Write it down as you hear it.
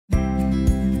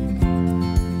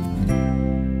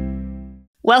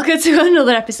Welcome to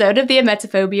another episode of the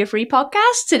Emetophobia-Free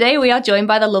podcast. Today we are joined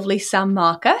by the lovely Sam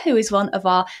Marker, who is one of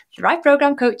our Thrive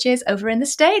Program coaches over in the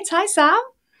States. Hi, Sam.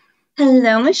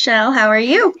 Hello, Michelle. How are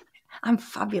you? I'm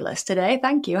fabulous today.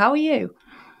 Thank you. How are you?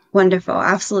 Wonderful.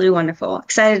 Absolutely wonderful.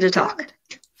 Excited to talk.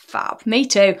 Fab. Me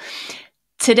too.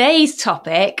 Today's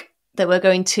topic that we're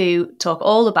going to talk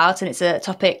all about, and it's a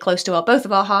topic close to both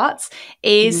of our hearts,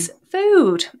 is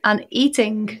food and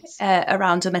eating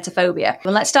around emetophobia.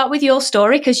 Well, let's start with your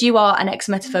story, because you are an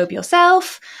ex-emetophobe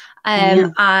yourself,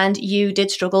 and you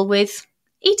did struggle with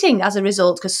eating as a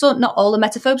result, because not all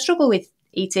emetophobes struggle with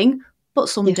eating, but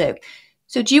some do.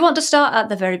 So do you want to start at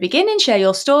the very beginning, share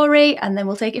your story, and then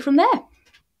we'll take it from there?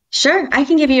 Sure. I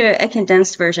can give you a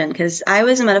condensed version, because I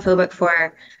was emetophobic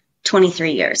for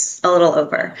 23 years, a little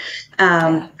over.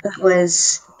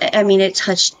 It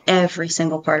touched every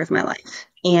single part of my life.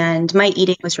 And my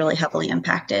eating was really heavily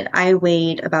impacted. I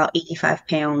weighed about 85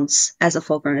 pounds as a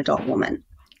full-grown adult woman,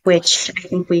 which I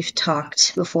think we've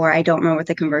talked before. I don't remember what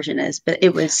the conversion is, but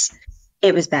it was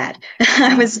bad.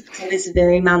 I was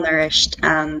very malnourished.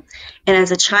 And as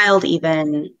a child,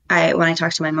 even when I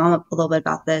talked to my mom a little bit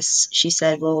about this, she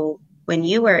said, well, when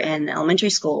you were in elementary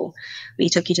school, we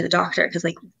took you to the doctor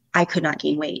because I could not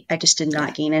gain weight. I just did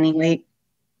not gain any weight.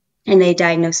 And they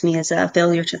diagnosed me as a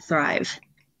failure to thrive.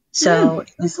 So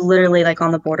it was literally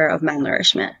on the border of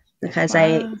malnourishment, because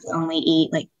I only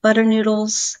eat butter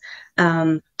noodles,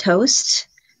 toast.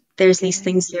 There's these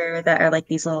things here that are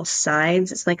these little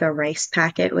sides. It's like a rice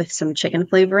packet with some chicken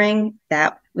flavoring.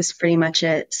 That was pretty much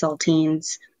it.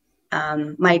 Saltines.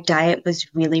 My diet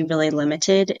was really, really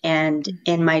limited. And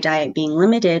in my diet being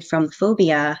limited from the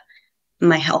phobia,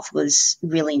 my health was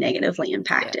really negatively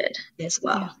impacted as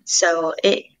well. Yeah. So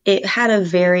it had a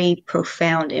very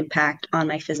profound impact on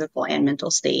my physical and mental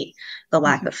state, the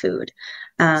lack of food.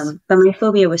 But my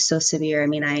phobia was so severe. I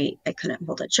mean, I couldn't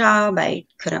hold a job. I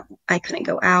couldn't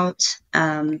go out.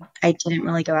 I didn't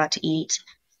really go out to eat.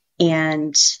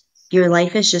 And your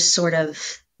life is just sort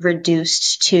of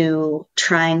reduced to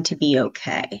trying to be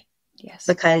okay. Yes.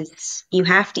 Because you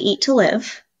have to eat to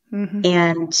live.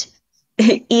 And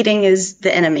eating is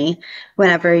the enemy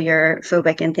whenever you're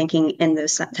phobic and thinking in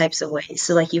those types of ways.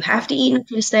 So you have to eat in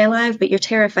order to stay alive, but you're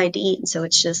terrified to eat. And so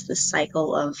it's just this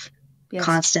cycle of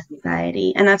constant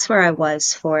anxiety. And that's where I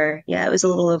was for, it was a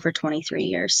little over 23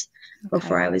 years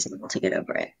before I was able to get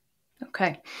over it.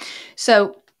 Okay.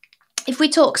 So if we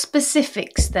talk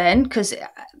specifics then, because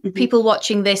people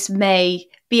watching this may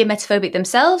be emetophobic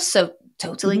themselves, so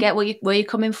totally get where you're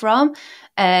coming from.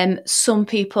 Some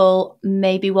people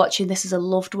may be watching this as a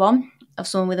loved one of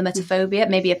someone with emetophobia,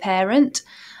 maybe a parent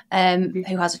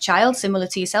who has a child similar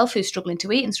to yourself who's struggling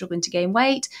to eat and struggling to gain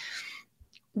weight.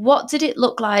 What did it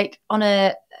look like on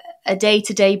a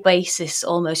day-to-day basis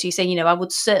almost? You're saying,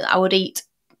 I would eat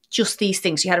just these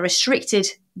things. You had a restricted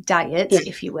diet,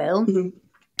 if you will.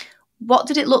 What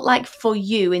did it look like for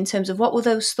you in terms of what were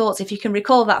those thoughts, if you can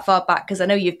recall that far back, because I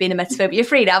know you've been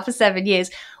emetophobia-free now for 7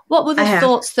 years. What were the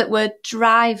thoughts that were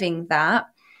driving that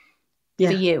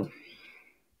for you?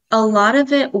 A lot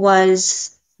of it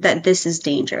was that this is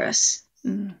dangerous.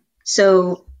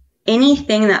 So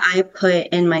anything that I put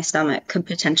in my stomach could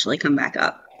potentially come back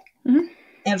up.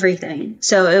 Everything.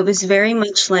 So it was very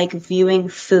much like viewing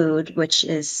food, which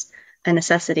is a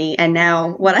necessity, and now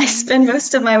what I spend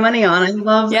most of my money on.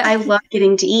 I love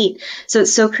getting to eat. So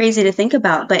it's so crazy to think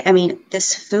about. But I mean,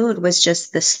 this food was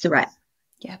just this threat.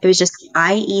 It was just,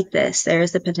 I eat this,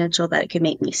 there's the potential that it could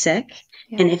make me sick.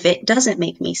 And if it doesn't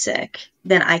make me sick,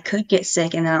 then I could get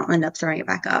sick and then I'll end up throwing it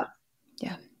back up.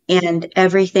 And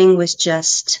everything was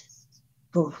just,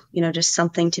 just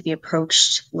something to be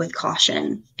approached with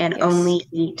caution and only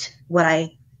eat what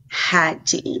I had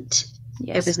to eat.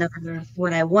 It was never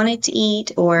what I wanted to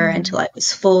eat or until I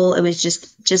was full. It was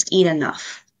just eat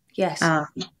enough.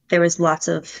 There was lots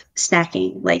of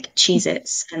snacking, like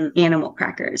Cheez-Its and animal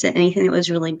crackers and anything that was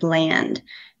really bland,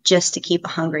 just to keep a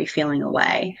hungry feeling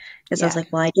away. Because I was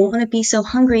like, well, I don't want to be so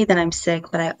hungry that I'm sick,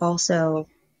 but I also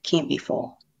can't be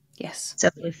full. So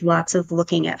there's lots of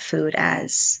looking at food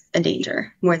as a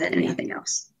danger more than anything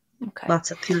else.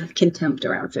 Lots of kind of contempt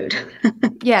around food.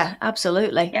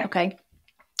 Absolutely. Okay.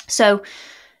 So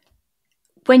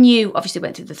when you obviously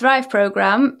went through the Thrive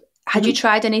program, had you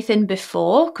tried anything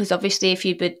before? Because obviously if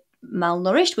you'd been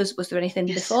malnourished, was there anything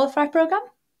before the Thrive program?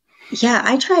 Yeah,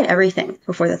 I tried everything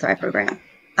before the Thrive program.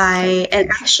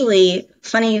 And actually,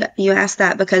 funny you asked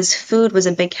that, because food was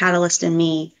a big catalyst in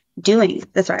me doing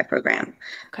the Thrive program.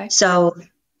 So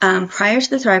Prior to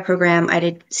the Thrive program, I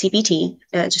did CBT,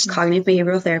 just cognitive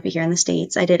behavioral therapy here in the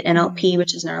States. I did NLP,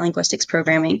 which is neurolinguistics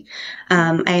programming.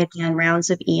 I had done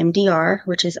rounds of EMDR,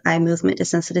 which is eye movement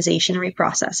desensitization and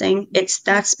reprocessing.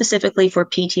 That's specifically for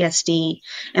PTSD.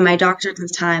 And my doctor at the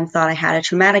time thought I had a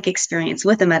traumatic experience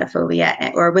with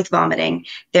emetophobia or with vomiting,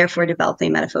 therefore developed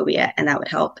emetophobia, and that would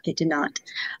help. It did not.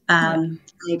 I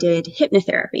did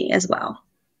hypnotherapy as well.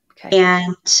 Okay.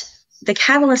 And the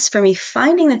catalyst for me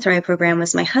finding the Thrive program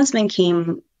was my husband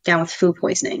came down with food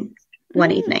poisoning one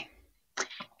evening.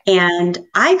 And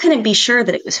I couldn't be sure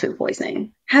that it was food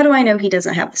poisoning. How do I know he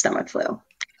doesn't have the stomach flu?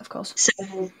 Of course.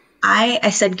 So I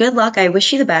said, good luck. I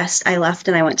wish you the best. I left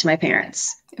and I went to my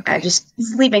parents. Okay. I just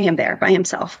leaving him there by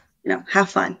himself, have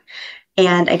fun.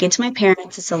 And I get to my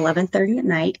parents. It's 11:30 at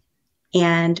night.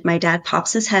 And my dad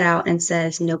pops his head out and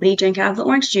says, nobody drink out of the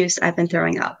orange juice. I've been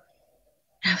throwing up.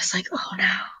 And I was like, oh no.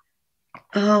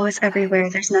 Oh, it's everywhere.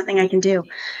 There's nothing I can do.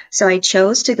 So I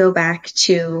chose to go back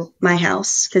to my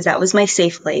house because that was my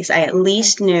safe place. I at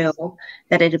least knew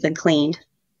that it had been cleaned.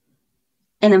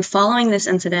 And then following this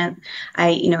incident,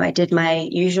 I did my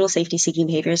usual safety seeking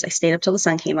behaviors. I stayed up till the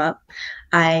sun came up.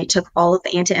 I took all of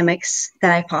the antiemetic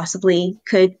that I possibly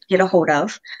could get a hold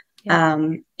of.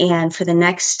 And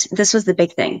this was the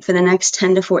big thing, for the next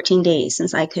 10 to 14 days,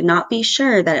 since I could not be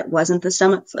sure that it wasn't the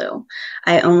stomach flu,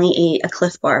 I only ate a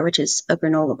Cliff Bar, which is a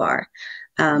granola bar,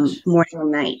 morning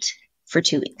and night for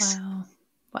 2 weeks. Wow.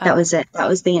 That was it. That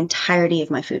was the entirety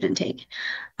of my food intake.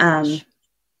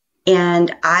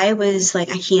 And I was like,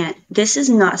 this is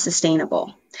not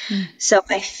sustainable. So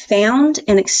I found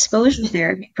an exposure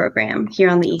therapy program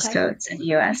here on the East Coast in the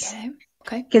U.S.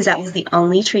 Because that was the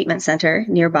only treatment center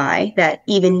nearby that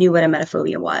even knew what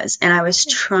emetophobia was. And I was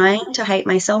trying to hype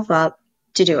myself up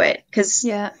to do it because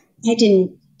I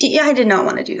did not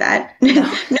want to do that. No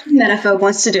emetophobe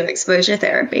wants to do exposure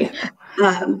therapy.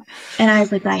 And I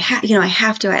was like, I have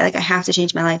to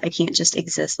change my life. I can't just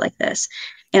exist like this.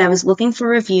 And I was looking for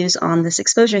reviews on this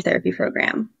exposure therapy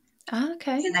program.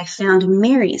 Okay. And I found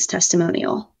Mary's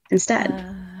testimonial instead.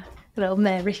 Good old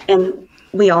Mary. And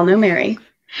we all know Mary.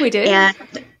 We do. And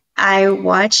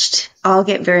I'll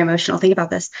get very emotional. Think about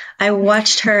this. I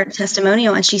watched her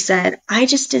testimonial and she said, I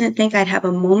just didn't think I'd have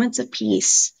a moment of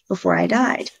peace before I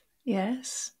died.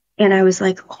 Yes. And I was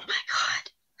like, oh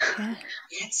my God.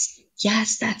 Yeah.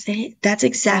 Yes, that's it. That's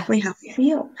exactly how I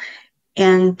feel.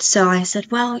 And so I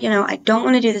said, well, I don't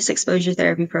want to do this exposure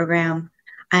therapy program.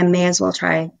 I may as well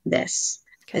try this.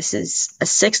 Okay. This is a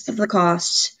sixth of the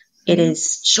cost. It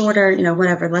is shorter,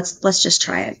 whatever. Let's just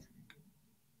try it.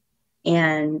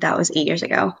 And that was 8 years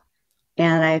ago.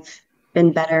 And I've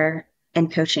been better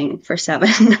in coaching for 7.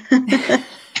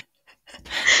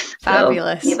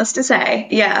 Fabulous. So, needless to say,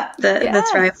 the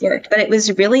Thrive worked. But it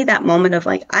was really that moment of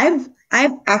like, I've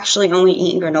actually only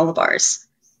eaten granola bars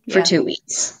for 2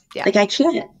 weeks. Yeah. Like I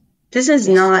can't. This is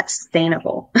not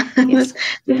sustainable. This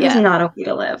is not a way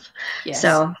to live. Yes.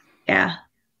 So, yeah.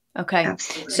 Okay.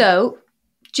 Absolutely. So,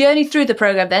 journey through the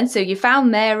program then. So you found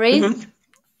Mary.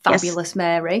 Fabulous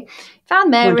Mary. Found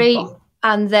Mary. Wonderful.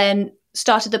 And then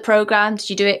started the program.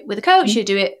 Did you do it with a coach? Did you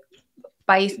do it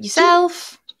by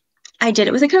yourself? I did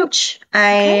it with a coach.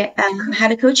 I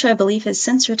had a coach who I believe has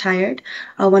since retired,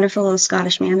 a wonderful little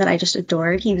Scottish man that I just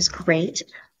adored. He was great.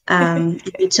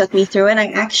 He took me through it. I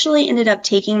actually ended up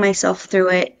taking myself through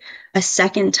it a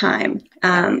second time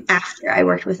after I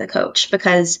worked with a coach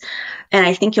because, and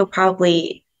I think you'll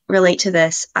probably relate to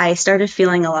this, I started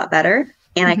feeling a lot better.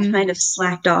 And I kind of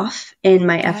slacked off in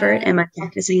my effort and my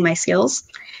practicing my skills.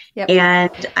 Yep.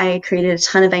 And I created a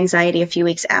ton of anxiety a few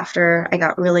weeks after I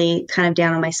got really kind of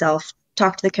down on myself,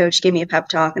 talked to the coach, gave me a pep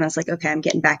talk, and I was like, okay, I'm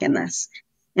getting back in this.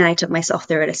 And I took myself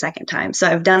through it a second time. So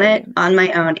I've done it on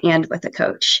my own and with a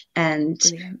coach. And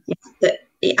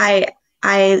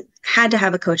I had to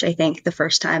have a coach, I think, the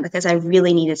first time because I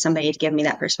really needed somebody to give me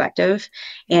that perspective.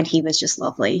 And he was just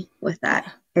lovely with that.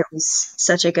 It was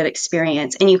such a good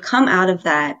experience. And you come out of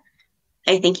that,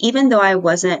 I think, even though I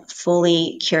wasn't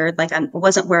fully cured, like I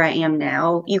wasn't where I am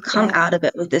now, you come out of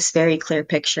it with this very clear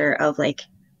picture of like,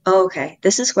 oh, okay,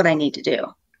 this is what I need to do.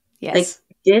 Yes.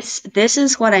 Like this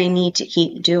is what I need to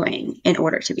keep doing in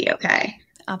order to be okay.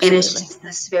 Absolutely. And it's just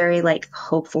this very like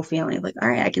hopeful feeling of like, all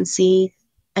right, I can see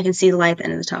the light at the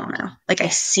end of the tunnel now. Like I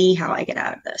see how I get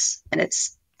out of this. And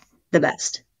it's the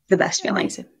best feeling.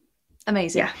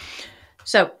 Amazing. Yeah.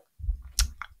 So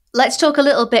let's talk a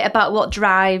little bit about what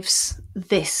drives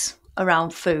this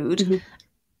around food. Mm-hmm.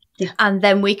 Yeah. And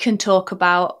then we can talk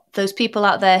about those people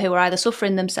out there who are either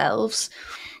suffering themselves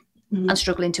and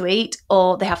struggling to eat,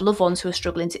 or they have loved ones who are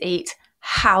struggling to eat,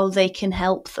 how they can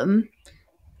help them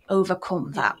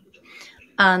overcome that.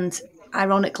 And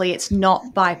ironically, it's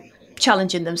not by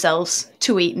challenging themselves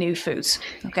to eat new foods.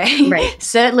 Okay. Right.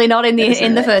 Certainly not in That's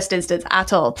the first instance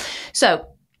at all. So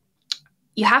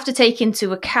you have to take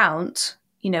into account,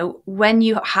 when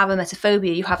you have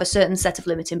emetophobia, you have a certain set of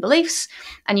limiting beliefs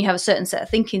and you have a certain set of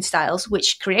thinking styles,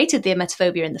 which created the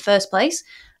emetophobia in the first place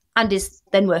and is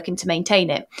then working to maintain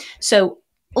it. So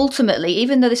ultimately,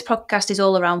 even though this podcast is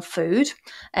all around food,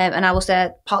 and I will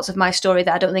share parts of my story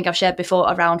that I don't think I've shared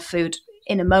before around food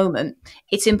in a moment,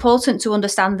 it's important to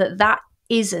understand that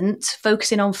isn't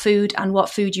focusing on food and what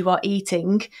food you are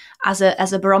eating as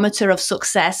a barometer of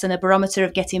success and a barometer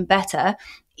of getting better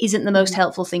isn't the most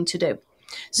helpful thing to do.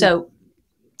 So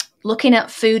looking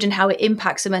at food and how it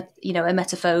impacts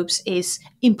emetophobes is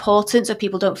important, so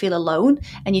people don't feel alone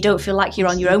and you don't feel like you're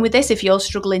on your own with this if you're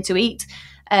struggling to eat.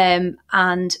 And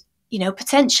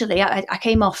potentially I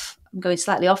came off, I'm going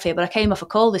slightly off here, but I came off a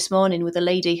call this morning with a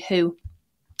lady who,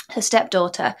 her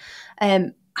stepdaughter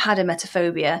had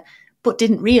emetophobia, but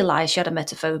didn't realise she had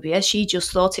emetophobia. She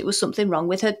just thought it was something wrong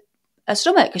with her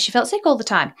stomach because she felt sick all the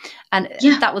time. And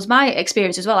that was my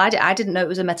experience as well. I didn't know it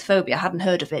was emetophobia. I hadn't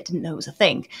heard of it, didn't know it was a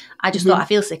thing. I just thought, I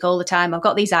feel sick all the time. I've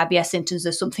got these IBS symptoms.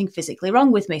 There's something physically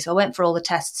wrong with me. So I went for all the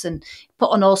tests and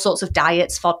put on all sorts of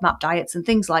diets, FODMAP diets and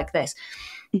things like this.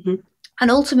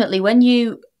 And ultimately, when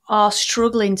you are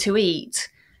struggling to eat,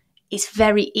 it's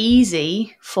very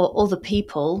easy for other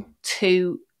people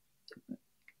to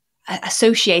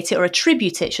associate it or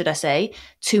attribute it, should I say,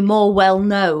 to more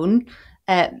well-known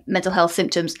mental health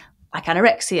symptoms like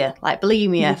anorexia, like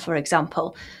bulimia, for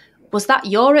example. Was that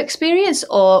your experience,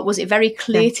 or was it very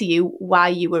clear to you why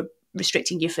you were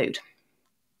restricting your food?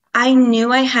 I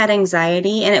knew I had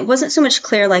anxiety, and it wasn't so much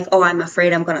clear like, oh, I'm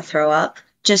afraid I'm going to throw up,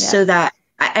 just so that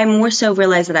I more so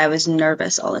realized that I was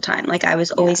nervous all the time. Like I was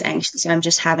always anxious and I'm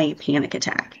just having a panic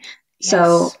attack.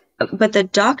 So, but the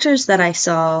doctors that I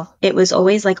saw, it was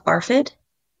always like ARFID,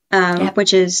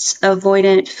 which is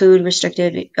avoidant food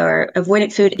restricted or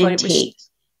avoidant food intake.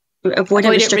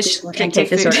 Avoidant restricted intake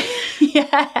disorder.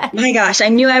 My gosh, I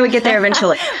knew I would get there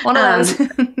eventually. One of those.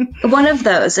 One of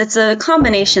those. It's a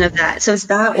combination of that. So it's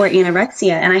that or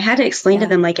anorexia. And I had to explain to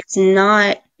them, like, it's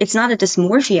not a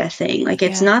dysmorphia thing. Like,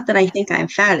 it's not that I think I'm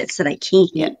fat. It's that I can't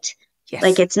eat.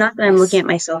 Like, it's not that I'm looking at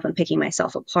myself and picking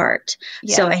myself apart.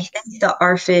 So I think the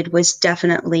ARFID was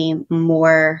definitely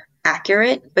more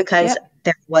accurate because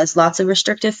there was lots of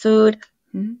restrictive food.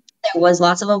 There was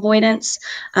lots of avoidance.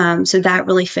 So that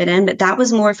really fit in. But that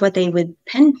was more of what they would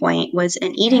pinpoint was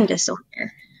an eating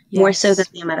disorder, more so than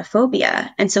the emetophobia.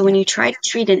 And so when you try to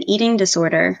treat an eating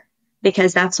disorder,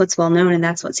 because that's what's well known and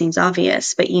that's what seems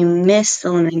obvious, but you miss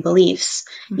the limiting beliefs,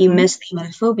 you miss the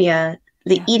emetophobia,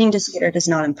 the eating disorder does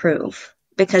not improve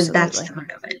because that's the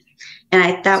heart of it.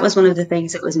 And that was one of the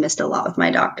things that was missed a lot with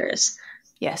my doctors.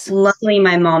 Luckily,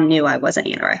 my mom knew I wasn't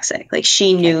anorexic. Like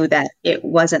she knew that it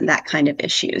wasn't that kind of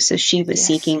issue. So she was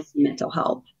seeking mental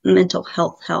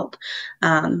health help.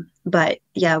 But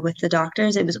yeah, with the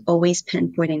doctors, it was always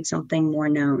pinpointing something more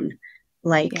known,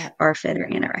 like ARFID or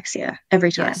anorexia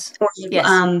every time.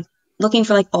 Or looking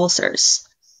for like ulcers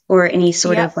or any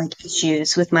sort of like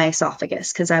issues with my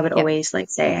esophagus. Cause I would always like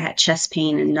say I had chest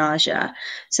pain and nausea.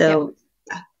 So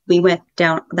we went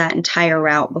down that entire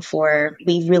route before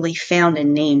we really found a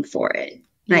name for it.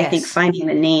 And I think finding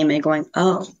the name and going,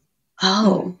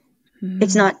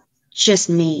 it's not just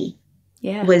me.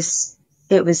 It was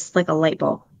like a light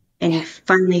bulb. And you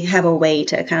finally have a way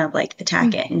to kind of like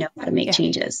attack it and know how to make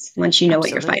changes once you know what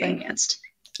you're fighting against.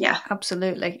 Yeah,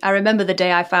 absolutely. I remember the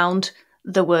day I found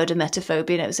the word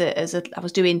emetophobia, and it was I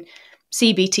was doing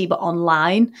CBT, but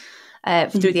online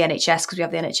through the NHS, because we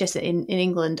have the NHS in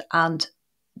England. And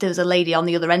there was a lady on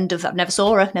the other end of that. Never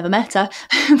saw her, never met her,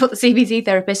 but the CBT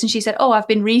therapist. And she said, I've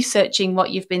been researching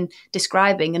what you've been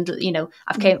describing. And,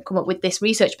 I've come up with this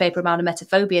research paper about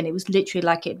emetophobia. And it was literally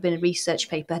like it had been a research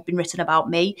paper had been written about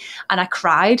me. And I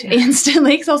cried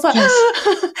instantly because I was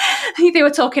like, they were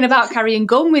talking about carrying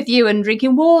gum with you and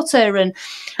drinking water. And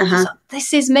I was like,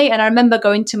 this is me. And I remember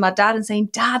going to my dad and saying,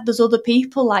 Dad, there's other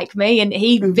people like me. And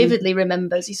he vividly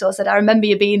remembers. He sort of said, I remember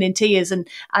you being in tears and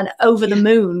over the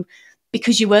moon,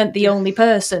 because you weren't the only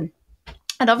person.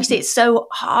 And obviously it's so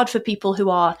hard for people who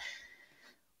are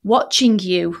watching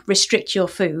you restrict your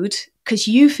food because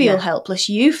you feel helpless,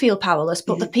 you feel powerless,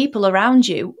 but the people around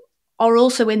you are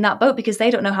also in that boat because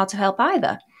they don't know how to help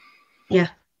either. Yeah.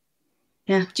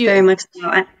 Very much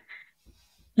so.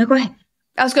 No, go ahead.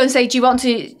 I was going to say, do you want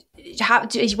to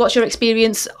what's your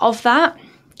experience of that? Do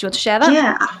you want to share that?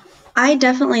 Yeah, I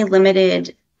definitely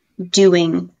limited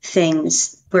doing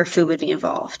things where food would be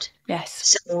involved.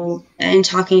 Yes. So, in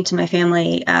talking to my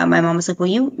family, my mom was like, well,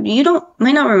 you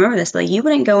might not remember this, but you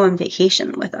wouldn't go on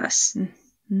vacation with us.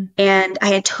 Mm-hmm. And I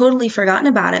had totally forgotten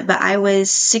about it, but I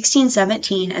was 16,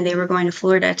 17, and they were going to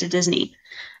Florida to Disney.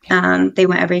 They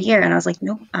went every year, and I was like,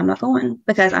 nope, I'm not going,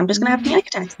 because I'm just going to have panic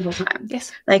attacks the whole time.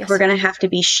 Yes. Like, we're going to have to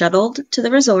be shuttled to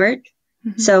the resort.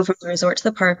 Mm-hmm. So from the resort to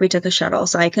the park, we took a shuttle.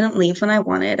 So I couldn't leave when I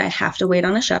wanted. I'd have to wait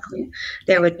on a shuttle.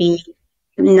 There would be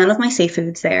none of my safe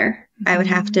foods there. Mm-hmm. I would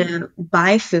have to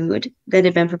buy food that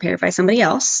had been prepared by somebody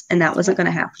else, and that wasn't going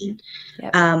to happen.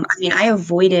 Yep. I mean, I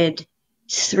avoided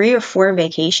 3 or 4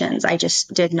 vacations. I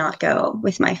just did not go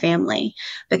with my family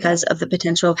because of the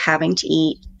potential of having to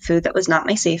eat food that was not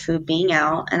my safe food, being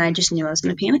out, and I just knew I was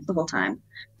going to panic the whole time.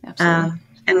 Absolutely.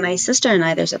 And my sister and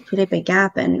I, there's a pretty big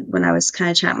gap. And when I was kind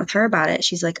of chatting with her about it,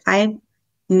 she's like, I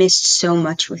missed so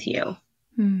much with you.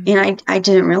 And I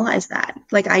didn't realize that.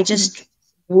 Like, I just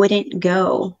wouldn't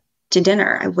go to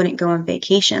dinner. I wouldn't go on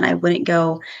vacation. I wouldn't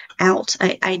go out.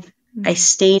 I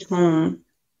stayed home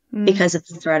because of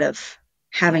the threat of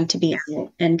having to be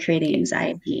out and creating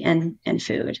anxiety and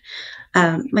food.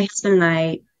 My husband and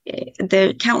I, there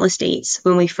are countless dates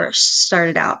when we first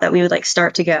started out that we would like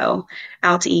start to go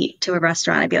out to eat to a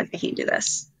restaurant. I'd be like, I can't do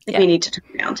this. Like, we need to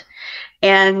turn around.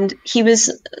 And he is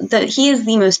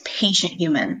the most patient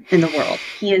human in the world.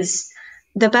 He is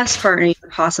the best partner you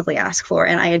could possibly ask for,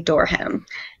 and I adore him.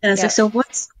 And I was like, so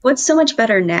what's so much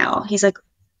better now? He's like,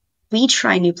 we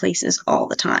try new places all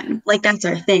the time. Like, that's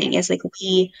our thing. It's like,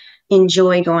 we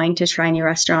enjoy going to try new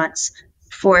restaurants.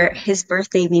 For his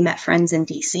birthday, we met friends in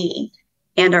DC,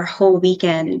 and our whole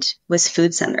weekend was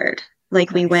food centered.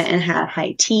 Like, we went and had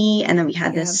high tea, and then we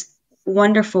had this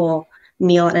wonderful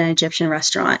meal at an Egyptian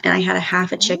restaurant, and I had a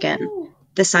half a chicken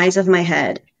the size of my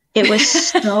head. It was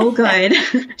so good.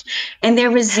 And there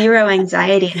was zero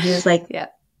anxiety. And he was like, 8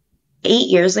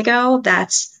 years ago,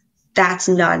 that's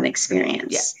not an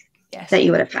experience that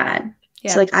you would have had.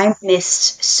 So like, I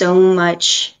missed so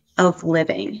much of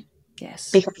living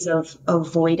because of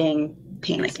avoiding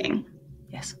panicking.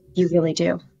 Yes. You really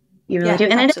do. You really do.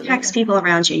 And it impacts people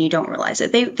around you, and you don't realize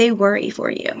it. They worry for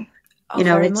you. Oh,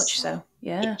 very much so.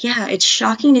 Yeah. Yeah. It's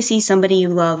shocking to see somebody you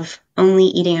love only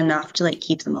eating enough to like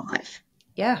keep them alive.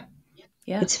 Yeah.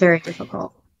 Yeah. It's very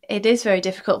difficult. It is very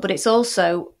difficult, but it's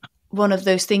also one of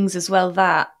those things as well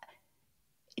that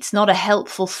it's not a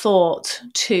helpful thought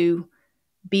to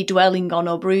be dwelling on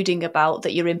or brooding about,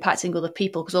 that you're impacting other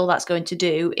people, because all that's going to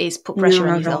do is put pressure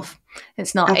on yourself.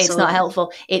 It's not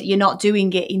helpful. You're not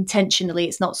doing it intentionally.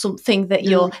 It's not something that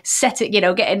you're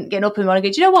getting up and going, do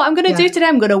you know what I'm going to do today?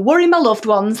 I'm going to worry my loved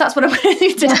ones. That's what I'm going to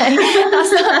do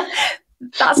today.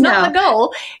 That's not the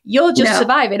goal. You're just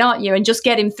surviving, aren't you? And just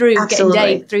getting through, getting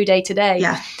day to day.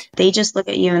 Yeah. They just look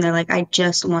at you and they're like, I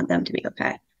just want them to be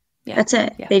okay. Yeah. That's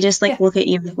it. Yeah. They just look at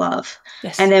you with love.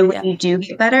 Yes. And then when you do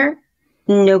get better,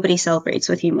 nobody celebrates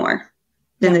with you more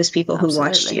than those people who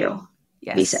watched you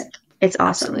be sick. It's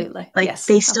awesome. Absolutely. Like,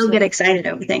 they still get excited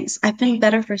over things. I've been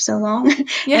better for so long.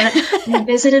 Yeah. I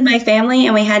visited my family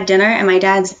and we had dinner, and my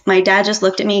dad just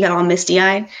looked at me, got all misty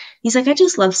eyed. He's like, I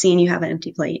just love seeing you have an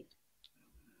empty plate.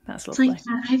 That's lovely. It's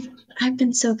like, I've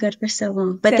been so good for so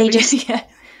long, but they just,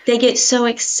 they get so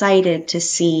excited to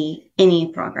see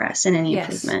any progress and any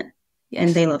improvement, and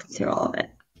they love you through all of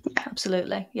it. Yeah.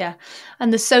 Absolutely. Yeah.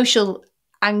 And the social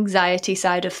anxiety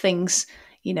side of things,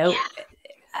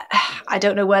 I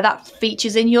don't know where that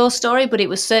features in your story, but it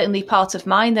was certainly part of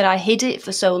mine, that I hid it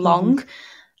for so long.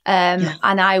 And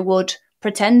I would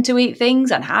pretend to eat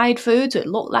things and hide food so it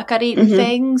looked like I'd eaten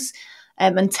things,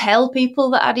 and tell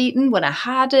people that I'd eaten when I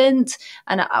hadn't.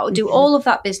 And I would do all of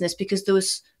that business because there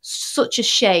was such a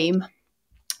shame.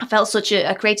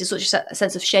 I created such a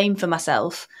sense of shame for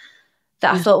myself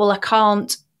that I thought, well, I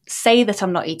can't say that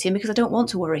I'm not eating because I don't want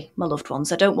to worry my loved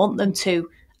ones. I don't want them to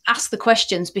ask the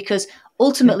questions, because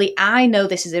ultimately I know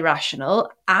this is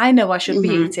irrational. I know I shouldn't be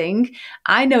eating.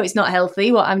 I know it's not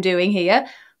healthy what I'm doing here,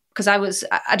 because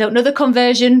I don't know the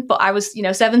conversion, but I was,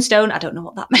 7 stone. I don't know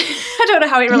what that meant. I don't know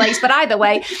how it relates, but either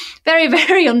way, very,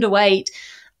 very underweight.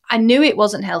 I knew it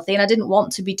wasn't healthy and I didn't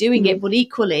want to be doing it, but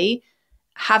equally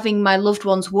having my loved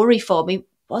ones worry for me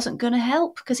wasn't going to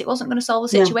help, because it wasn't going to solve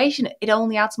the situation. It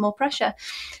only adds more pressure.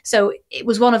 So it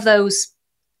was one of those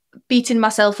beating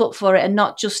myself up for it and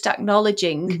not just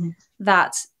acknowledging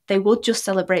that they would just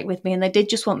celebrate with me and they did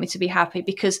just want me to be happy,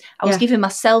 because I was giving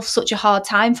myself such a hard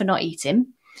time for not eating,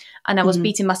 and I was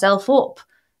beating myself up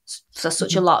for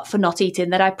such a lot for not eating,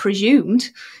 that I presumed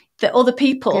that other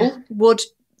people would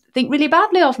think really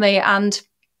badly of me and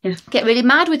get really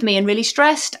mad with me and really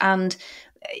stressed. And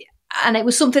And it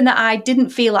was something that I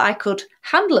didn't feel I could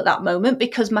handle at that moment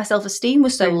because my self-esteem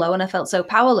was so low and I felt so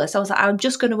powerless. I was like, I'm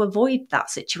just going to avoid that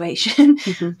situation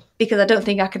because I don't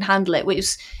think I can handle it, which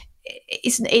is,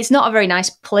 it's not a very nice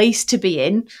place to be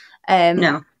in.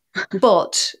 No.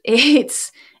 But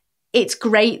it's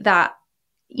great that,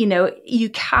 you know, you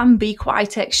can be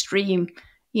quite extreme,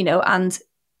 you know, and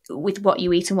with what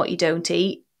you eat and what you don't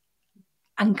eat,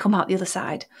 and come out the other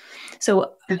side.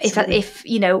 So if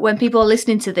you know, when people are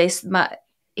listening to this,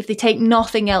 if they take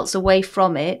nothing else away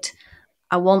from it,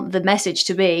 I want the message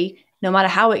to be, no matter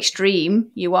how extreme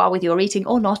you are with your eating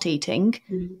or not eating,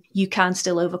 you can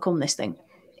still overcome this thing.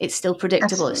 It's still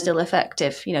predictable. It's still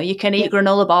effective. You know, you can eat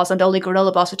granola bars and only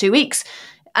granola bars for 2 weeks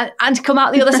and come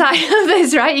out the other side of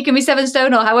this, right? You can be 7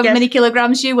 stone or however many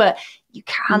kilograms you were. You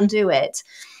can do it.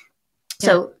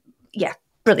 So, yeah,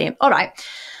 brilliant. All right.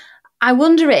 I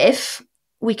wonder if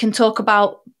we can talk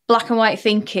about black and white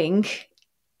thinking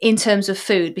in terms of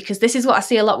food, because this is what I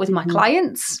see a lot with my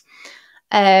clients.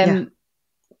 When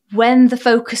the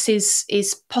focus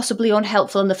is possibly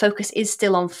unhelpful and the focus is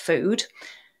still on food,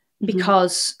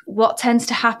 because what tends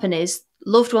to happen is,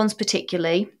 loved ones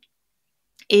particularly,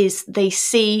 is they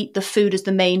see the food as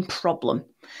the main problem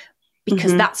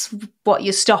because that's what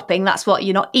you're stopping, that's what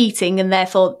you're not eating, and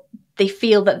therefore they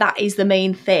feel that that is the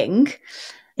main thing.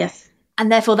 Yes.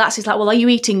 And therefore that's just like, well, are you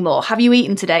eating more? Have you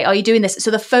eaten today? Are you doing this?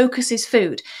 So the focus is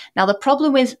food. Now, the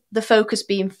problem with the focus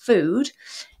being food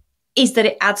is that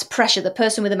it adds pressure. The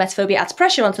person with emetophobia adds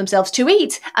pressure onto themselves to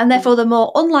eat, and therefore they're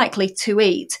more unlikely to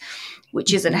eat,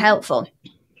 which isn't helpful.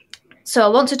 So I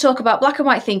want to talk about black and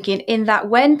white thinking in that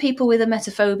when people with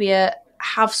emetophobia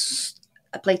have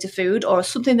a plate of food or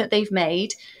something that they've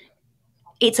made,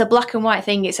 it's a black and white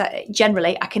thing. It's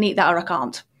generally, I can eat that or I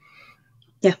can't.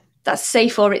 Yeah. That's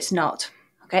safe or it's not.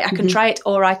 Okay, I can try it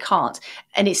or I can't.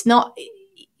 And it's not,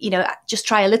 you know, just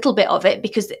try a little bit of it,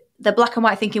 because the black and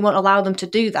white thinking won't allow them to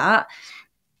do that.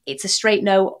 It's a straight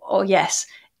no or yes.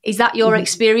 Is that your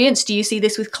experience? Do you see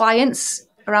this with clients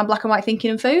around black and white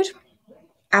thinking and food?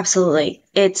 Absolutely.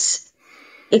 It's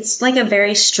like a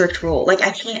very strict rule. Like I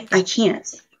absolutely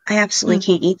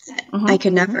can't eat that. I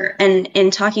could never. And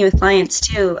in talking with clients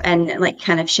too, and like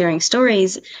kind of sharing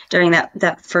stories during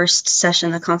that first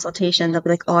session, the consultation, they'll be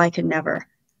like, oh, I could never.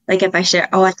 Like if I share,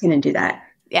 oh, I couldn't do that.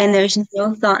 Yeah. And there's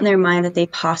no thought in their mind that they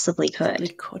possibly could.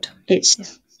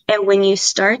 And when you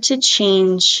start to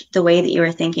change the way that you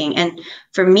were thinking, and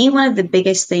for me, one of the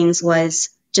biggest things was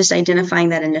just identifying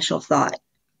that initial thought.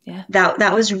 Yeah.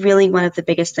 That was really one of the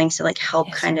biggest things to like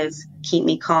help kind of keep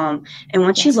me calm. And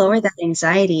once you lower that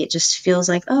anxiety, it just feels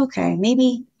like, oh, okay,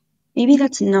 maybe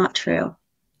that's not true.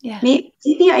 Yeah. Maybe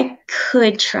I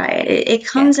could try it. It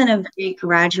comes in a very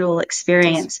gradual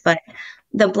experience, but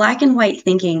the black and white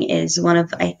thinking is one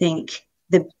of, I think,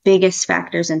 the biggest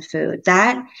factors in food.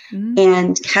 That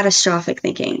and catastrophic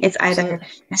thinking. It's either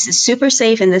this is super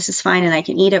safe and this is fine and I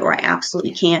can eat it, or I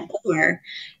absolutely can't, or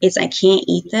it's I can't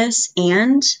eat this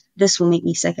and this will make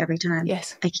me sick every time.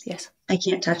 I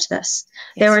can't touch this.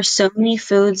 There were so many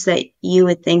foods that you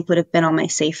would think would have been on my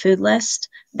safe food list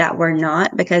that were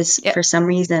not, because for some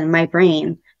reason my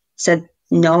brain said,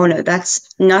 no,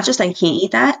 that's not just I can't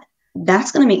eat that.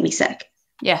 That's going to make me sick.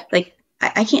 Yeah. Like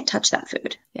I can't touch that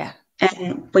food. Yeah.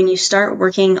 And when you start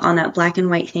working on that black and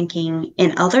white thinking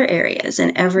in other areas,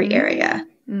 in every area,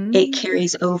 it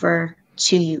carries over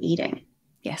to you eating.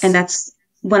 Yes. And that's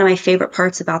one of my favorite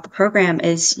parts about the program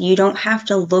is you don't have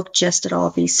to look just at all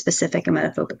of these specific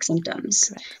emetophobic symptoms.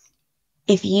 Correct.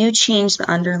 If you change the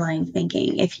underlying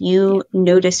thinking, if you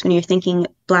notice when you're thinking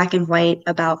black and white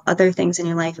about other things in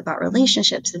your life, about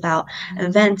relationships, about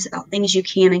events, about things you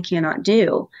can and cannot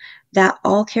do, that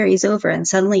all carries over, and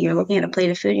suddenly you're looking at a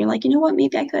plate of food and you're like, you know what,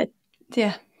 maybe I could.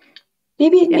 Yeah.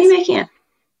 Maybe I can.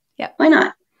 Yeah. Why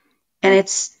not? And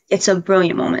it's a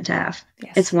brilliant moment to have.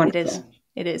 Yes, it's wonderful.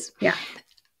 It is. Yeah.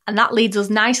 And that leads us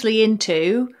nicely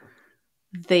into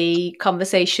the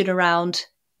conversation around,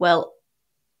 well,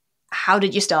 how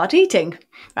did you start eating?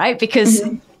 Right? Because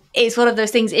it's one of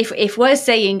those things, if we're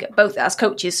saying both as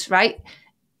coaches, right,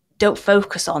 don't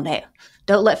focus on it.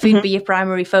 Don't let food be your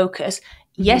primary focus.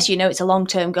 Yes, you know, it's a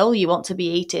long-term goal. You want to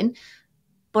be eating,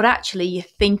 but actually your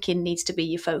thinking needs to be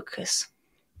your focus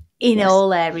in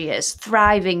all areas.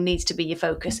 Thriving needs to be your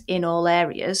focus in all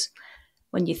areas.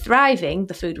 When you're thriving,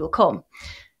 the food will come.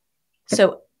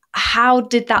 So how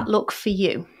did that look for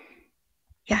you?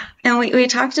 Yeah. And we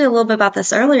talked a little bit about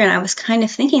this earlier, and I was kind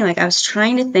of thinking, like, I was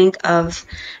trying to think of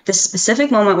the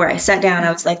specific moment where I sat down,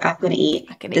 I was like, I'm going to eat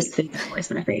this food I've always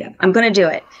been afraid of. I'm going to do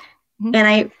it.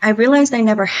 And I realized I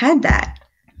never had that.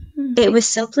 It was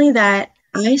simply that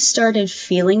I started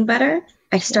feeling better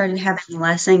I started having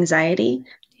less anxiety.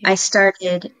 Yeah. I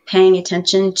started paying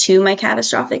attention to my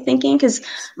catastrophic thinking, because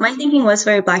my thinking was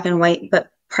very black and white, but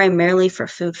primarily for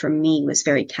food for me was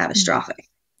very catastrophic.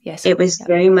 Yes. It was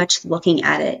very much looking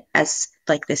at it as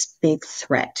like this big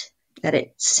threat that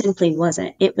it simply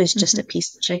wasn't. It was just a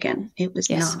piece of chicken. It was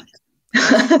not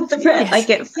a threat like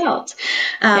it felt.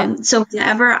 So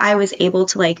whenever I was able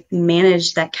to like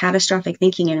manage that catastrophic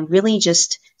thinking and really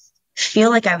just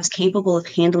feel like I was capable of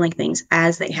handling things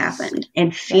as they happened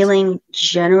and feeling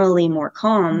generally more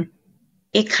calm,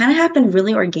 it kind of happened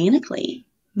really organically,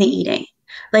 the eating.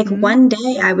 Like one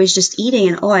day I was just eating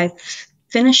and, I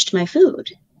finished my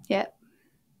food. Yeah.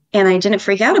 And I didn't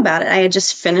freak out about it. I had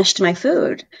just finished my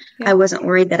food. Yeah. I wasn't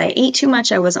worried that I ate too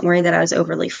much. I wasn't worried that I was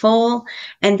overly full.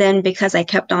 And then because I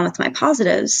kept on with my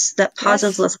positives, that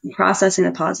positives was processing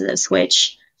the positives,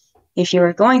 which if you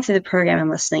were going through the program and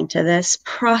listening to this,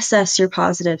 process your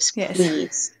positives,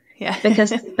 please. Yeah.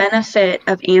 Because the benefit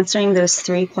of answering those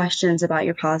 3 questions about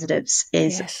your positives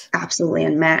is absolutely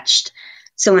unmatched.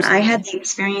 So when I had the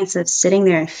experience of sitting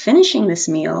there and finishing this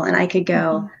meal, and I could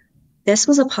go, this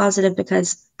was a positive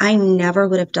because I never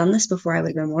would have done this before. I would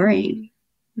have been worrying.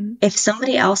 If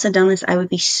somebody else had done this, I would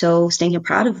be so stinking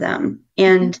proud of them.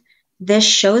 And this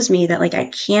shows me that like I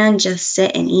can just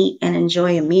sit and eat and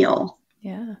enjoy a meal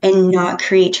and not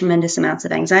create tremendous amounts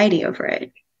of anxiety over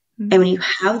it. And when you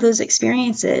have those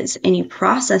experiences and you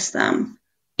process them,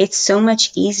 it's so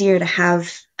much easier to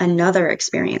have another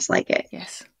experience like it.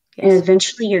 And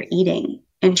eventually you're eating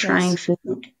and trying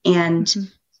food and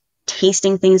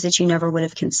tasting things that you never would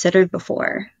have considered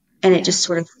before. And it just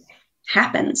sort of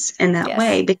happens in that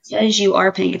way because you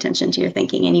are paying attention to your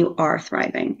thinking and you are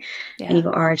thriving and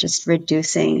you are just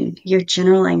reducing your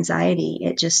general anxiety.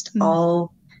 It just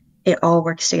it all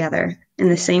works together in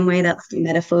the same way that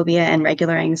emetophobia and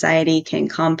regular anxiety can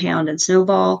compound and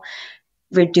snowball.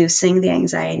 Reducing the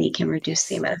anxiety can reduce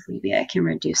the emetophobia, can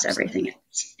reduce everything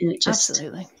else. And it just,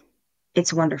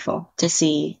 it's wonderful to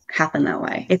see happen that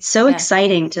way. It's so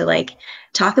exciting to like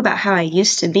talk about how I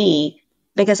used to be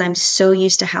because I'm so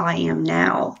used to how I am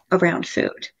now around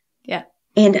food. Yeah.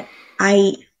 And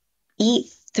I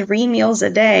eat 3 meals a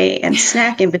day and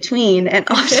snack in between and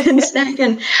often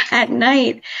snacking at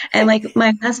night. And like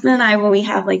my husband and I, when we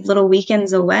have like little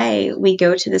weekends away, we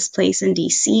go to this place in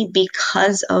DC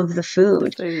because of the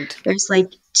food. There's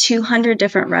like 200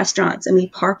 different restaurants and we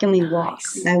park and we walk.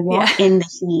 I walk in the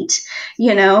heat,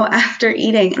 after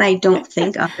eating, and I don't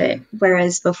think of it.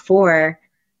 Whereas before,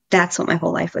 that's what my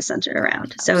whole life was centered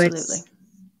around. Absolutely. So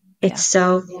it's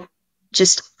so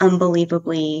just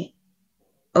unbelievably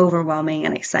overwhelming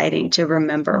and exciting to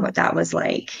remember what that was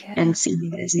like and see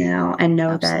who it is now and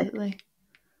know that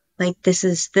like this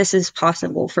is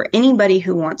possible for anybody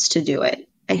who wants to do it.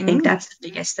 I think that's the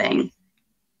biggest thing.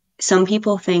 Some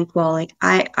people think, well, like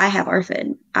I have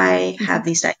ARFID, I have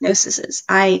these diagnoses,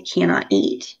 I cannot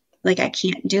eat, like I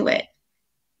can't do it.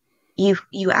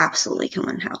 You absolutely can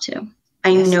learn how to.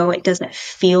 I know it doesn't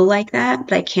feel like that,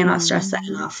 but I cannot stress that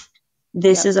enough.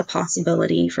 This is a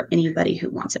possibility for anybody who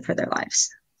wants it for their lives.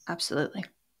 Absolutely.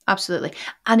 Absolutely.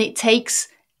 And it takes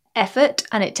effort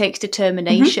and it takes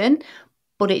determination,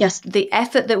 but the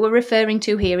effort that we're referring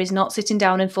to here is not sitting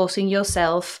down and forcing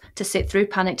yourself to sit through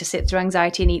panic, to sit through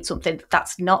anxiety and eat something.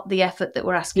 That's not the effort that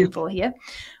we're asking for here.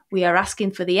 We are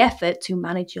asking for the effort to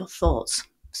manage your thoughts.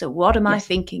 So what am I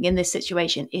thinking in this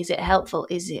situation? Is it helpful?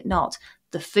 Is it not?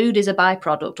 The food is a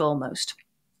byproduct almost.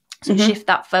 So shift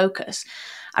that focus.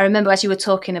 I remember as you were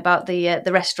talking about the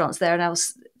restaurants there, and I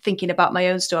was thinking about my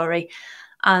own story,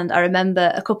 and I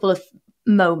remember a couple of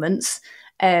moments.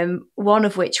 One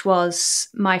of which was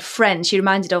my friend. She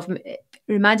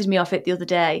reminded me of it the other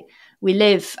day.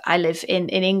 I live in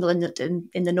England,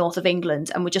 in the north of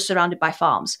England, and we're just surrounded by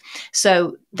farms.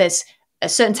 So there's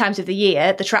at certain times of the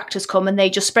year, the tractors come and they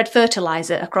just spread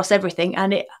fertilizer across everything,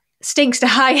 and it stinks to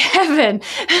high heaven.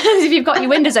 If you've got your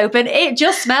windows open, it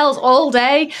just smells all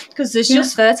day because there's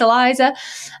just fertilizer.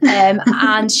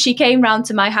 And she came round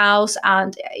to my house,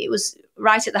 and it was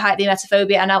right at the height of the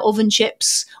emetophobia, and our oven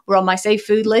chips were on my safe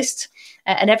food list.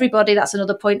 And everybody, that's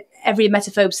another point, every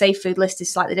emetophobe safe food list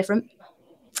is slightly different.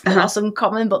 There are some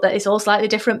common, but it's all slightly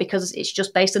different because it's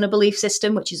just based on a belief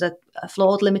system, which is a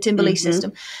flawed, limiting belief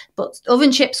system. But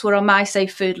oven chips were on my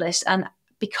safe food list, and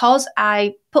because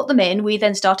I put them in, we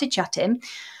then started chatting.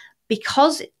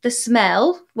 Because the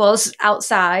smell was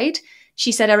outside,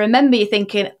 she said, I remember you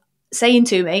saying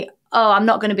to me, oh, I'm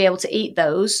not going to be able to eat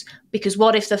those because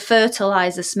what if the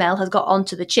fertilizer smell has got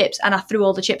onto the chips? And I threw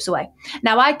all the chips away.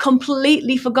 Now, I'd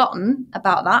completely forgotten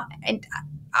about that. And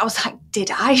I was like,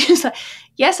 did I? She was like,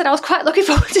 yes. And I was quite looking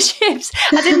forward to chips.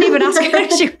 I didn't even ask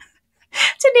her.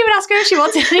 Didn't even ask her if she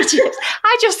wanted any chips.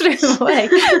 I just threw them away.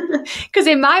 Because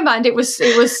in my mind, it was,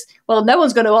 well, no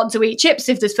one's going to want to eat chips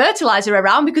if there's fertilizer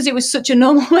around, because it was such a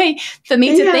normal way for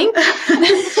me to think.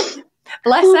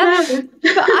 Bless her.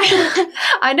 But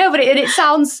I know, but it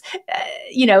sounds,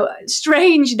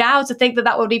 strange now to think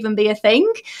that would even be a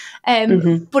thing.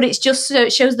 But it's just,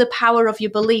 it shows the power of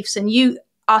your beliefs. And you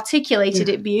articulated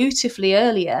it beautifully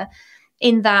earlier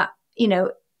in that,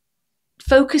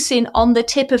 focusing on the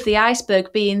tip of the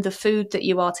iceberg being the food that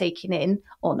you are taking in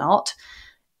or not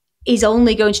is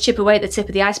only going to chip away at the tip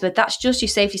of the iceberg. That's just your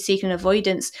safety seeking and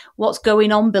avoidance. What's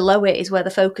going on below it is where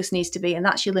the focus needs to be, and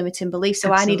that's your limiting belief.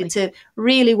 So Absolutely. I needed to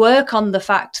really work on the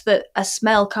fact that a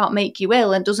smell can't make you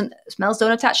ill, and smells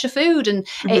don't attach to food. And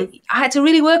I had to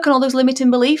really work on all those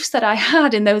limiting beliefs that I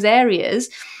had in those areas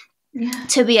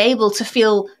to be able to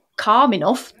feel calm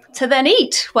enough to then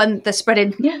eat when they're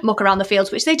spreading muck around the fields,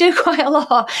 which they do quite a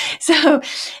lot. So,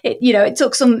 it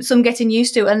took some getting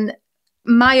used to. And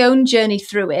my own journey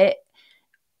through it,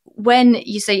 when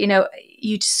you say,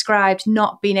 you described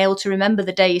not being able to remember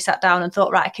the day you sat down and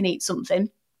thought, right, I can eat something.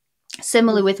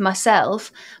 Similar with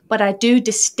myself, but I do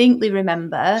distinctly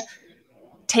remember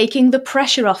taking the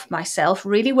pressure off myself,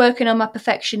 really working on my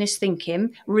perfectionist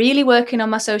thinking, really working on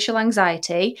my social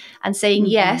anxiety, and saying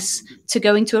yes to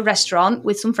going to a restaurant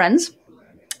with some friends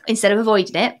instead of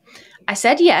avoiding it. I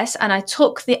said yes, and I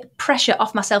took the pressure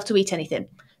off myself to eat anything.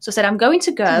 So I said, I'm going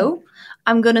to go.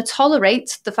 I'm going to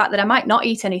tolerate the fact that I might not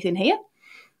eat anything here.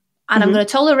 And I'm going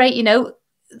to tolerate,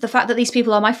 the fact that these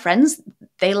people are my friends.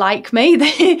 They like me.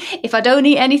 If I don't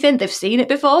eat anything, they've seen it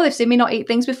before. They've seen me not eat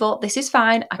things before. This is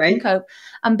fine. I can cope.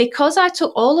 And because I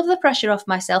took all of the pressure off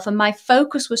myself and my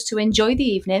focus was to enjoy the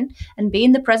evening and be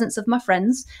in the presence of my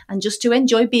friends and just to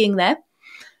enjoy being there,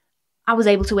 I was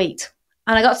able to eat.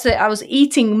 And I was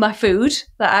eating my food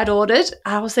that I'd ordered.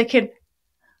 I was thinking,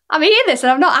 I'm eating this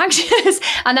and I'm not anxious.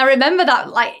 And I remember that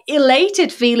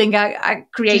elated feeling I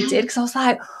created, because I was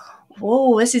like,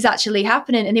 whoa, this is actually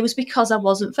happening. And it was because I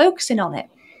wasn't focusing on it.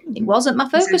 It wasn't my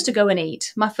focus to go and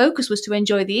eat. My focus was to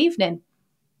enjoy the evening.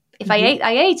 If I ate,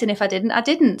 I ate. And if I didn't, I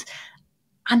didn't.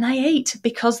 And I ate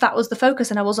because that was the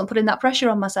focus and I wasn't putting that pressure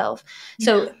on myself.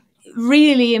 So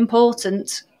really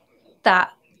important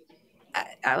that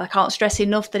I can't stress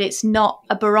enough that it's not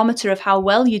a barometer of how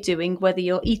well you're doing, whether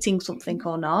you're eating something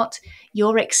or not.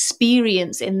 Your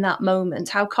experience in that moment,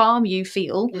 how calm you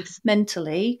feel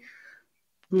mentally,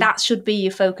 that should be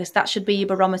your focus. That should be your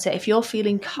barometer. If you're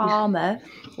feeling calmer,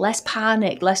 less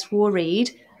panicked, less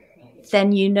worried,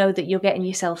 then you know that you're getting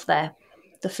yourself there.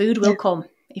 The food will come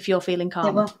if you're feeling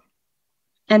calmer.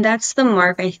 And that's the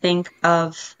mark, I think,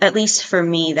 of, at least for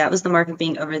me, that was the mark of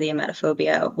being over the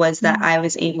emetophobia, was that I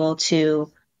was able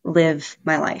to live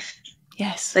my life.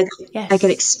 Yes. I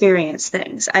could experience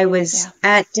things. I was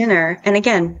at dinner, and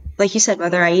again, like you said,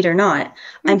 whether I eat or not,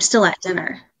 I'm still at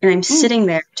dinner. And I'm sitting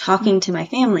there talking to my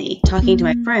family, talking to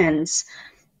my friends,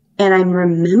 and I'm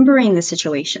remembering the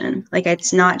situation.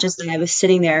 It's not just that I was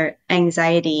sitting there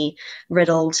anxiety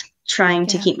riddled, trying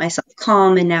to keep myself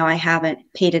calm, and now I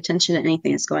haven't paid attention to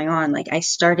anything that's going on. I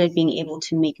started being able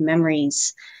to make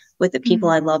memories with the people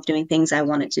I love, doing things I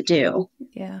wanted to do.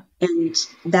 Yeah. And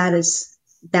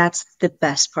that's the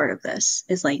best part of this,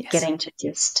 is getting to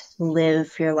just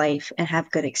live your life and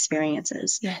have good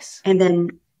experiences. Yes. And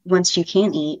then once you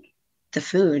can't eat, the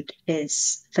food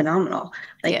is phenomenal.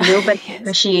 Nobody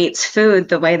appreciates food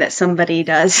the way that somebody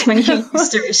does when you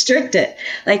used to restrict it.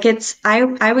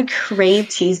 I would crave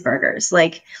cheeseburgers,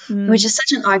 which is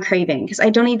such an odd craving because I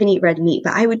don't even eat red meat,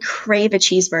 but I would crave a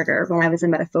cheeseburger when I was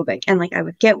emetophobic. And I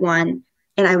would get one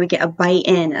and I would get a bite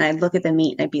in and I'd look at the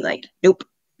meat and I'd be like, nope,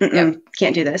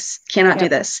 can't do this. Cannot do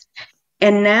this.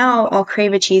 And now I'll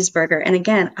crave a cheeseburger. And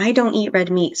again, I don't eat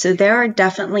red meat. So there are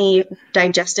definitely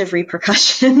digestive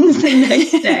repercussions the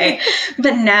next day.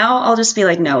 But now I'll just be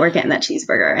like, no, we're getting that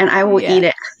cheeseburger. And I will eat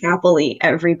it happily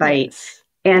every bite. Yes.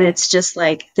 And it's just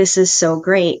this is so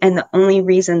great. And the only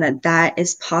reason that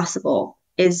is possible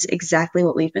is exactly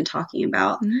what we've been talking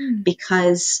about,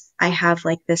 because I have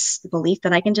this belief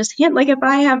that I can just handle, if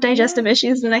I have digestive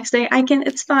issues the next day,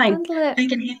 it's fine. I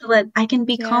can handle it. I can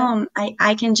be calm.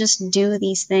 I can just do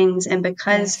these things. And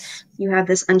because you have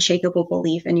this unshakable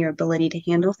belief in your ability to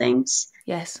handle things,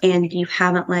 and you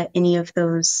haven't let any of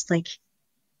those,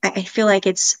 I feel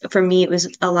it's, for me, it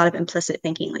was a lot of implicit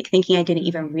thinking, thinking I didn't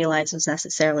even realize was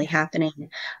necessarily happening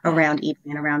around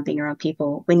eating and around being around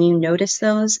people. When you notice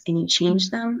those and you change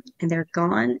them and they're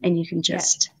gone and you can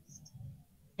just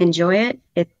enjoy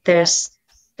it, there's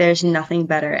nothing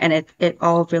better. And it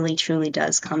all really truly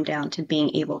does come down to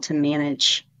being able to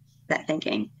manage that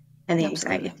thinking and the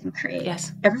Absolutely. anxiety it can create.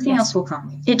 Yes. Everything Yes. else will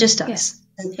come. It just does. Yes.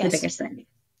 That's the Yes. biggest thing.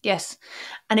 Yes.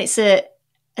 And it's a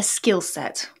skill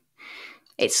set.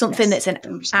 It's something Yes, that's an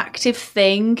 100%. active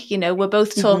thing. You know, we're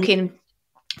both talking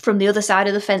from the other side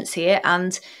of the fence here,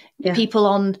 and Yeah. people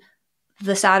on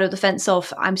the side of the fence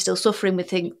of I'm still suffering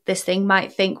with this thing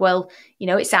might think, well, you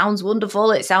know, it sounds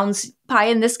wonderful, it sounds pie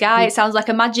in the sky, it sounds like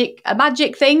a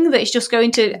magic thing that it's just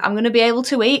going to, I'm going to be able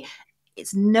to eat.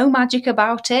 It's no magic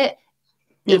about it.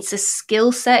 No. It's a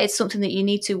skill set. It's something that you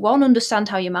need to, one, understand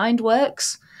how your mind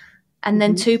works, and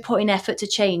then two, put in effort to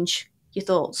change your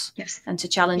thoughts and to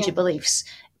challenge your beliefs.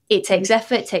 It takes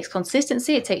effort, it takes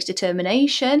consistency, it takes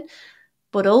determination.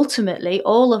 But ultimately,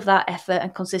 all of that effort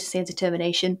and consistency and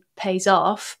determination pays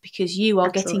off because you are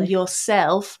getting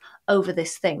yourself over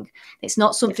this thing. It's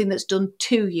not something that's done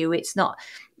to you. It's not,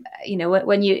 you know,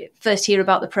 when you first hear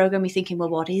about the program, you're thinking, well,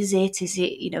 what is it? Is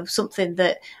it, you know, something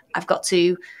that I've got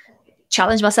to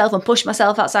challenge myself and push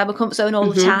myself outside my comfort zone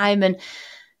all the time? And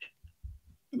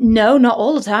no, not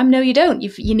all the time. No, you don't.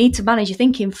 You need to manage your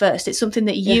thinking first. It's something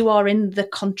that you are in the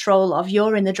control of.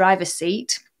 You're in the driver's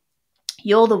seat.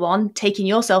 You're the one taking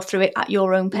yourself through it at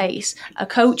your own pace. A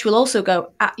coach will also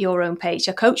go at your own pace.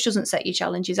 A coach doesn't set you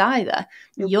challenges either.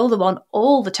 You're the one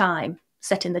all the time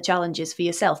setting the challenges for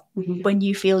yourself when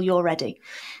you feel you're ready.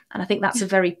 And I think that's a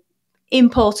very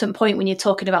important point when you're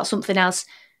talking about something as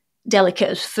delicate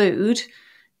as food.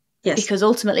 Yes. Because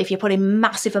ultimately, if you're putting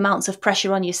massive amounts of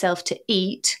pressure on yourself to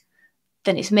eat,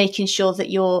 then it's making sure that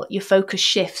your focus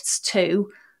shifts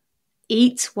to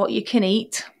eat what you can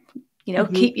eat. You know,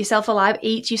 keep yourself alive,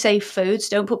 eat your safe foods.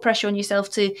 Don't put pressure on yourself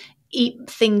to eat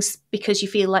things because you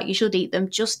feel like you should eat them.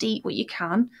 Just eat what you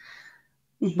can.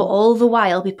 But all the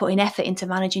while be putting effort into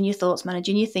managing your thoughts,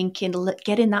 managing your thinking,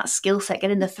 getting that skill set,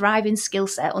 getting the thriving skill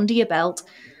set under your belt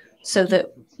so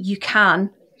that you can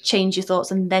change your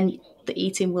thoughts and then the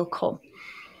eating will come.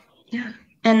 Yeah.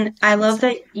 And I love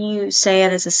that you say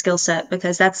it as a skill set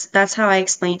because that's how I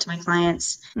explain it to my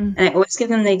clients. And I always give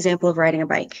them the example of riding a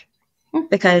bike.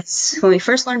 Because when we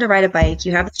first learn to ride a bike,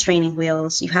 you have the training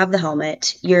wheels, you have the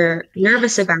helmet, you're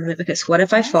nervous about it because what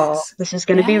if I fall? This is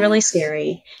going to be really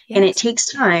scary. And it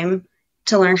takes time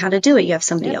to learn how to do it. You have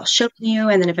somebody else showing you,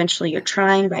 and then eventually you're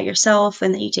trying by yourself,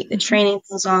 and then you take the training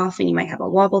wheels off, and you might have a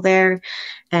wobble there.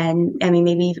 And I mean,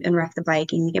 maybe even wreck the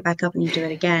bike, and you get back up and you do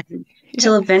it again.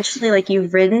 Till eventually, like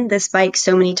you've ridden this bike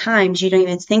so many times, you don't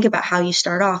even think about how you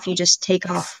start off. You just take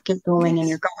off, get going, and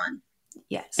you're gone.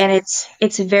 Yes. And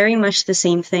it's very much the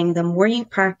same thing. The more you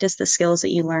practice the skills that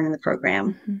you learn in the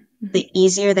program, the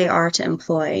easier they are to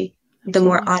employ, the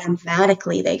more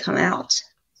automatically they come out.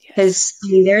 Because I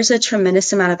mean, there's a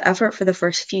tremendous amount of effort for the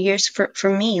first few years for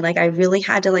me. Like I really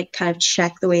had to like kind of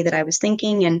check the way that I was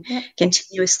thinking and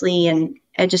continuously and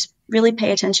just really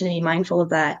pay attention and be mindful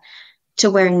of that.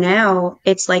 To where now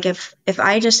it's like if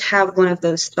I just have one of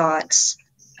those thoughts,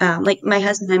 like my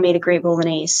husband and I made a great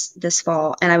bolognese this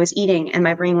fall and I was eating and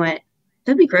my brain went,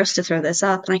 it'd be gross to throw this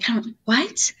up. And I kind of,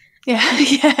 what?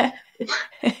 Yeah.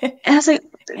 And I was like,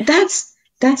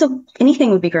 anything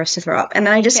would be gross to throw up. And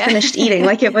then I just finished eating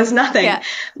like it was nothing.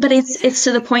 But it's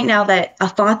to the point now that a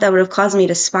thought that would have caused me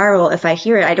to spiral, if I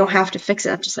hear it, I don't have to fix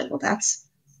it. I'm just like, well, that's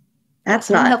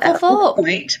not a helpful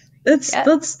point.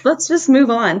 Let's just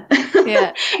move on.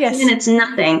 Yes. And it's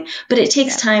nothing, but it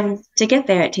takes time to get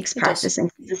there. It takes practice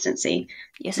and consistency.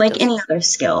 Like any other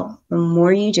skill, the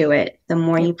more you do it, the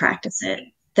more you practice it,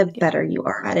 the better you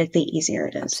are at it, the easier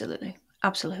it is.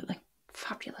 Absolutely.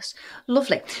 Fabulous.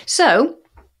 Lovely. So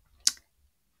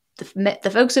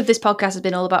the focus of this podcast has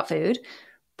been all about food,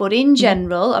 but in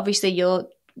general, obviously you're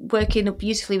working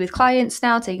beautifully with clients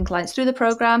now, taking clients through the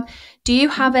program. Do you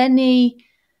have any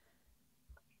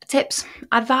tips,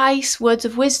 advice, words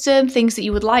of wisdom, things that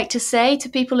you would like to say to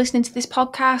people listening to this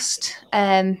podcast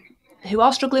who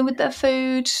are struggling with their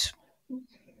food?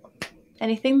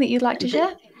 Anything that you'd like to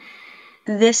share?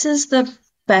 This is the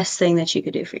best thing that you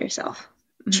could do for yourself,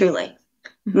 truly.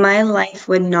 My life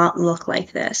would not look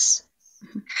like this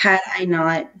had I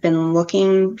not been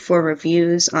looking for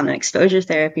reviews on an exposure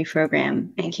therapy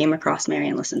program and came across Mary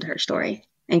and listened to her story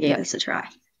and gave this a try.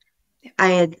 I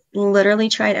had literally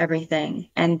tried everything,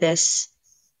 and this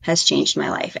has changed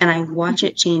my life. And I watch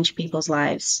it change people's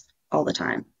lives all the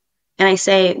time. And I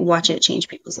say watch it change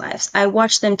people's lives. I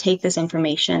watch them take this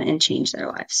information and change their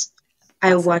lives.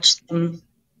 I watch them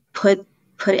put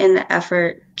in the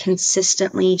effort,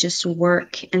 consistently just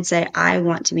work and say, I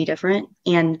want to be different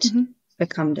and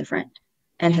become different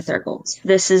and hit their goals.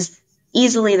 This is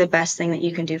easily the best thing that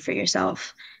you can do for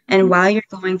yourself. And while you're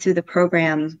going through the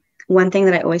program, one thing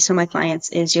that I always tell my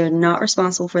clients is you're not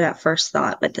responsible for that first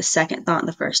thought, but the second thought and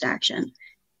the first action.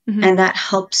 And that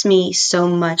helps me so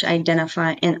much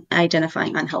identifying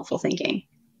unhelpful thinking.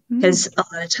 Because a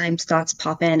lot of times thoughts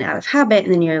pop in out of habit,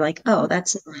 and then you're like, oh,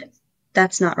 that's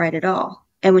not right at all.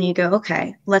 And when you go,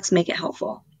 okay, let's make it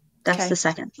helpful. That's the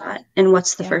second thought. And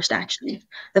what's the first action?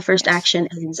 The first action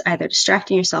is either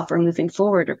distracting yourself or moving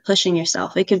forward or pushing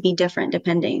yourself. It could be different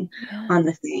depending on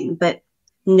the thing. But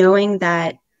knowing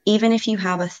that even if you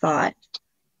have a thought,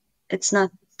 it's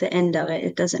not the end of it.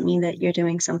 It doesn't mean that you're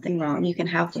doing something wrong. You can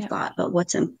have the thought, but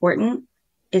what's important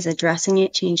is addressing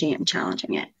it, changing it, and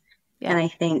challenging it. And I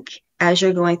think as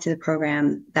you're going through the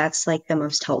program, that's like the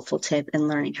most helpful tip in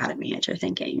learning how to manage your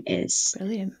thinking is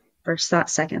first thought,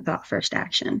 second thought, first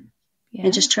action.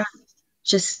 And just try.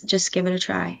 Just give it a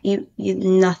try. You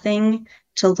nothing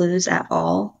to lose at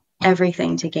all,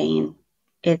 everything to gain.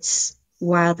 It's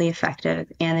wildly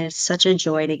effective, and it's such a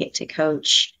joy to get to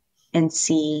coach and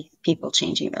see people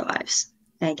changing their lives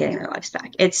and getting their lives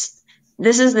back.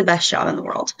 This is the best job in the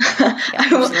world.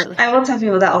 I will tell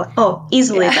people that,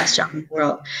 easily the best job in the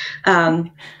world.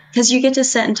 Because you get to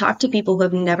sit and talk to people who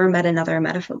have never met another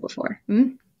emetophobe before.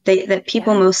 That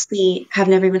people mostly have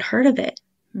never even heard of it.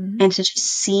 And to just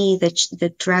see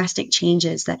the drastic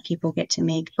changes that people get to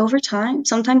make over time,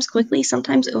 sometimes quickly,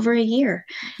 sometimes over a year.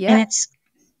 And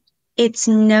it's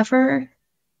never...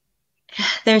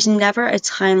 There's never a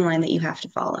timeline that you have to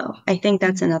follow. I think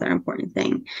that's another important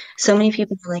thing. So many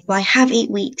people are like, well, I have 8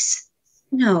 weeks.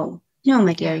 No,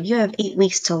 my dear, you have 8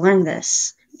 weeks to learn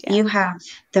this. You have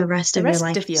the rest of your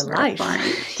life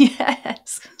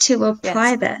to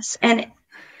apply this.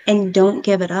 And don't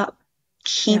give it up.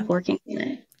 Keep working on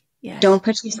it. Don't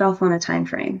put yourself on a time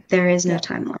frame. There is no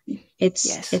timeline.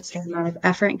 It's the amount of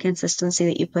effort and consistency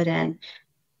that you put in.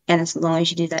 And as long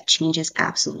as you do that, changes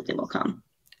absolutely will come.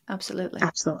 Absolutely.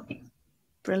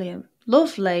 Brilliant.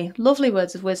 Lovely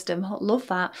words of wisdom. Love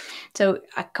that. So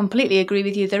I completely agree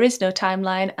with you. There is no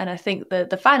timeline. And I think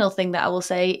the final thing that I will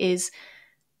say is,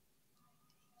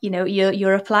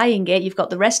 you're applying it, you've got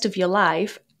the rest of your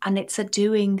life, and it's a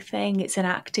doing thing. It's an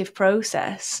active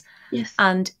process.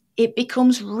 And it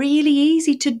becomes really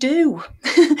easy to do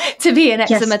to be an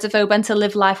ex-emetophobe and to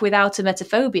live life without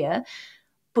emetophobia.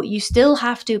 But you still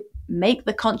have to make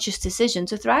the conscious decision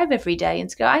to thrive every day and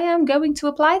to go, I am going to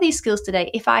apply these skills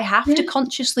today. If I have to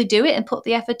consciously do it and put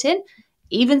the effort in,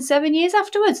 even 7 years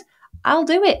afterwards, I'll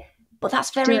do it. But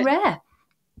that's very rare.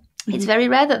 It's very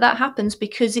rare that happens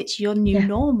because it's your new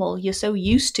normal. You're so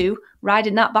used to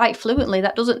riding that bike fluently.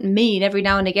 That doesn't mean every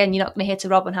now and again you're not going to hit a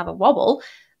rob and have a wobble.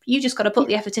 You just got to put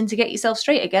the effort in to get yourself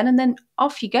straight again, and then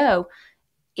off you go.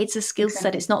 It's a skill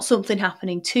set. It's not something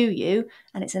happening to you,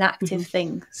 and it's an active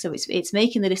thing. So it's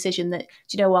making the decision that,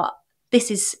 do you know what?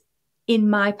 This is in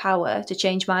my power to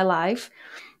change my life.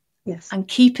 And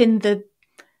keeping the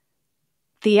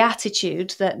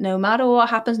attitude that no matter what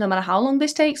happens, no matter how long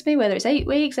this takes me, whether it's 8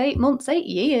 weeks, 8 months, 8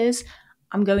 years,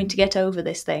 I'm going to get over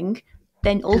this thing.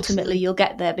 Then ultimately you'll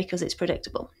get there because it's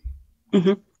predictable.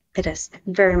 It is.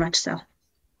 Very much so.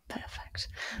 Perfect.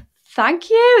 Thank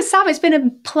you, Sam. It's been a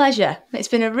pleasure. It's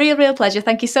been a real pleasure.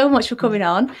 Thank you so much for coming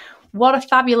on. What a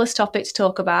fabulous topic to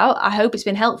talk about. I hope it's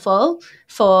been helpful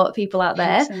for people out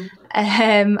there.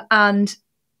 And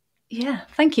yeah,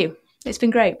 thank you. It's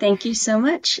been great. Thank you so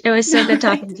much. It was so good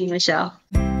talking to you, Michelle.